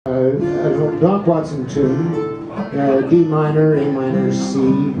a Doc Watson tune, D minor, A minor, C,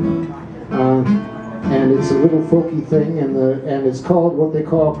 and it's a little folky thing, and it's called what they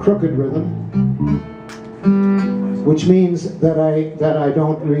call crooked rhythm, which means that I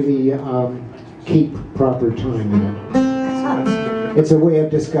don't really keep proper time in it. It's a way of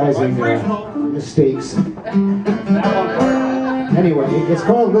disguising mistakes. Anyway, it's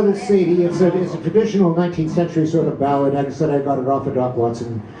called Little Sadie. It's a traditional 19th century sort of ballad. Like I said, I got it off a Doc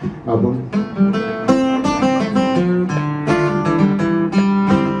Watson album.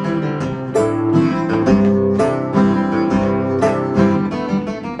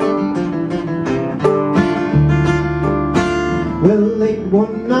 Well, late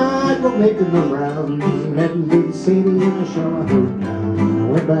one night, we're making the rounds, met Little Sadie in the shower down. I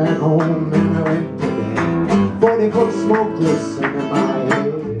went back home and I went to bed. 40-foot smoke glistened in my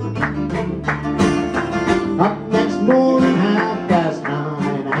head. Up next morning,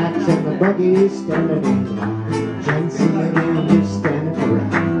 9:30, axe in the buggy standing in line. Jensen and him standing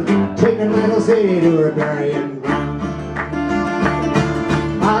around, taking Little Sadie to her burying ground.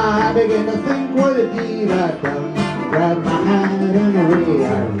 I began to think what a deed I'd done. Grabbed my hat and away I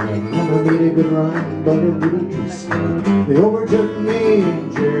ran. And I made a good run, but a little too slow. They overtook me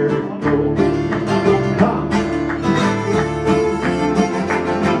in Jericho. Come.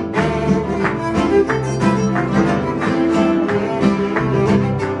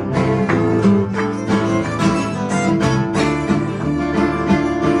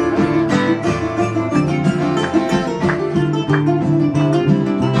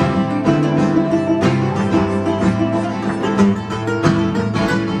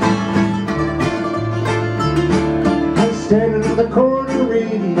 Standing in the corner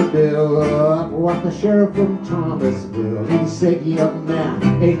reading the bill up what the sheriff from Thomasville. He said, young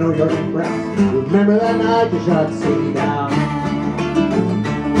man, ain't no your name Brown. Remember that night you shot Sadie down?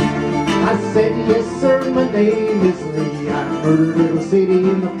 I said, yes sir, my name is Lee. I murdered Little Sadie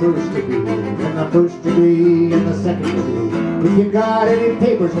in the first degree, in the first degree, in the second degree. If you got any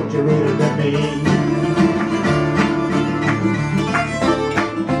papers, won't you read them to me?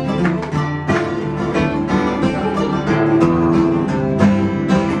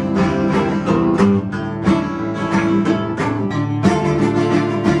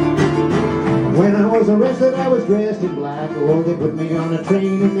 When I was arrested, I was dressed in black. Oh, they put me on a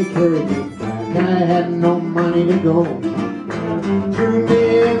train and they carried me back. I had no money to go. Threw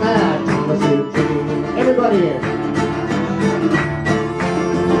me in that Thomasville train. Everybody in.